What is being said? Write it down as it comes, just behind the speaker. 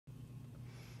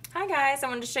Hi guys, I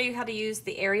wanted to show you how to use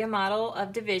the area model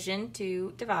of division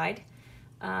to divide.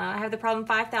 I have the problem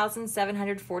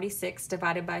 5,746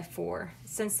 divided by 4.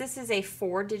 Since this is a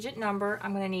 4-digit number,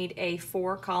 I'm going to need a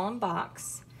 4-column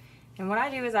box. And what I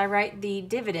do is I write the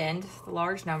dividend, the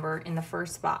large number, in the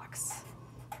first box.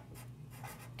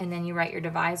 And then you write your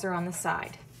divisor on the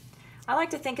side. I like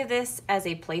to think of this as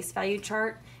a place value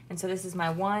chart, and so this is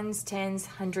my ones, tens,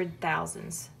 hundred,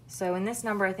 thousands. So in this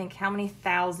number, I think, how many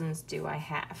thousands do I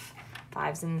have?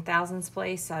 5's in the thousands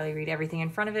place, so I read everything in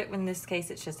front of it. In this case,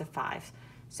 it's just a 5.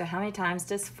 So how many times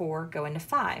does 4 go into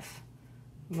 5?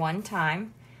 1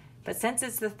 time. But since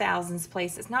it's the thousands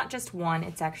place, it's not just 1,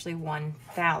 it's actually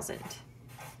 1,000.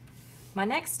 My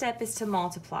next step is to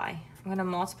multiply. I'm going to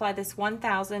multiply this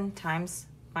 1,000 times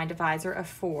my divisor of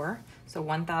 4. So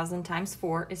 1,000 times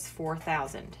 4 is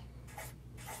 4,000.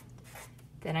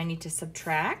 Then I need to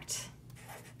subtract.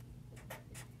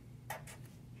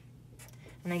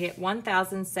 And I get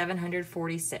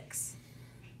 1,746.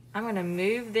 I'm going to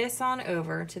move this on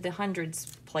over to the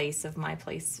hundreds place of my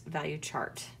place value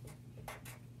chart.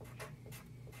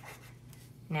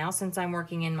 Now, since I'm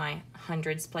working in my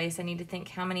hundreds place, I need to think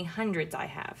how many hundreds I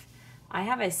have. I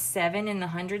have a 7 in the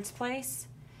hundreds place,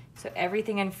 so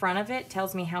everything in front of it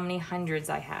tells me how many hundreds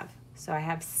I have. So I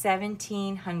have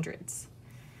 17 hundreds.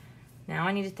 Now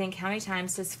I need to think how many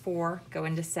times does 4 go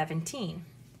into 17?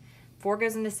 4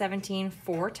 goes into 17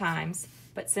 4 times,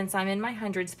 but since I'm in my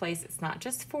hundreds place, it's not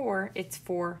just 4, it's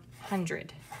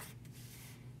 400.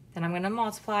 Then I'm going to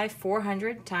multiply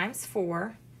 400 times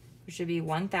 4, which would be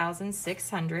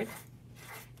 1,600,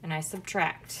 and I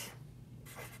subtract.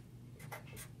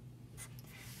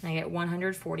 And I get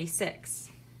 146.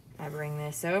 I bring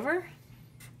this over,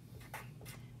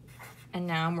 and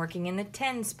now I'm working in the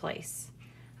tens place.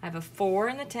 I have a 4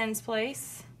 in the tens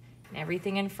place, and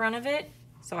everything in front of it,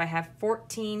 so I have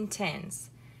 14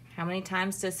 tens. How many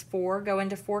times does 4 go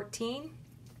into 14?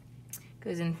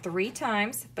 Goes in 3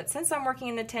 times, but since I'm working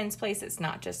in the tens place, it's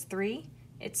not just 3,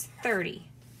 it's 30.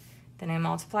 Then I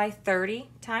multiply 30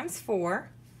 times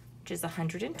 4, which is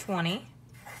 120, and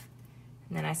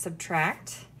then I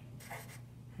subtract,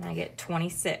 and I get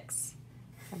 26.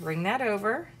 I bring that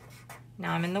over.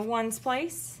 Now I'm in the ones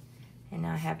place, and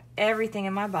now I have everything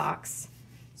in my box.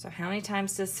 So how many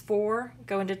times does 4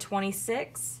 go into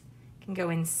 26? It can go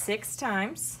in 6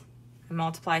 times. I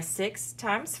multiply 6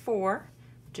 times 4,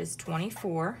 which is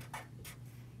 24.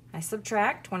 I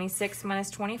subtract 26 minus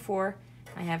 24.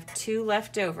 I have 2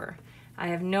 left over. I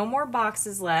have no more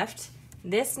boxes left.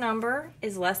 This number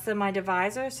is less than my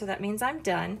divisor, so that means I'm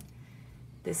done.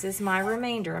 This is my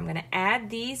remainder. I'm going to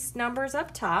add these numbers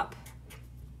up top,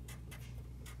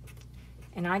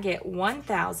 and I get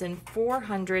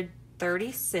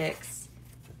 1,436,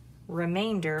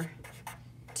 remainder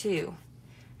 2.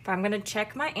 If I'm going to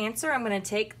check my answer, I'm going to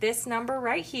take this number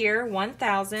right here,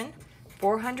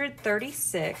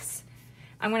 1,436.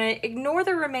 I'm going to ignore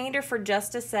the remainder for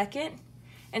just a second,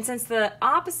 and since the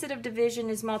opposite of division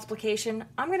is multiplication,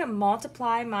 I'm going to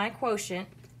multiply my quotient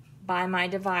by my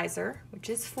divisor, which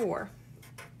is 4.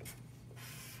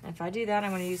 If I do that,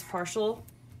 I'm going to use partial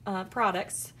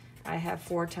products. I have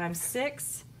 4 times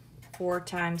 6, 4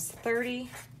 times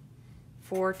 30,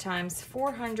 4 times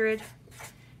 400,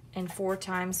 and 4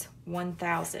 times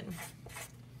 1,000.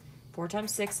 4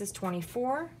 times 6 is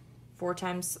 24, 4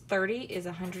 times 30 is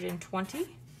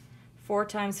 120, 4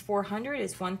 times 400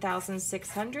 is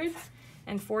 1,600,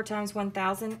 and 4 times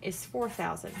 1,000 is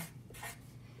 4,000.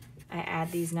 I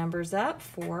add these numbers up,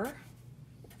 4,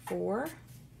 4,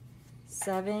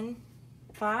 7,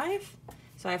 5.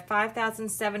 So I have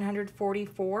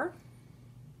 5,744.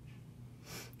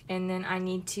 And then I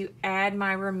need to add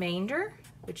my remainder,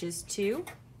 which is 2.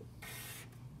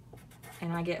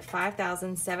 And I get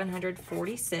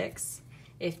 5,746.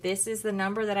 If this is the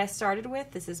number that I started with,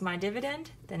 this is my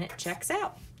dividend, then it checks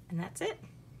out. And that's it.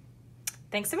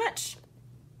 Thanks so much.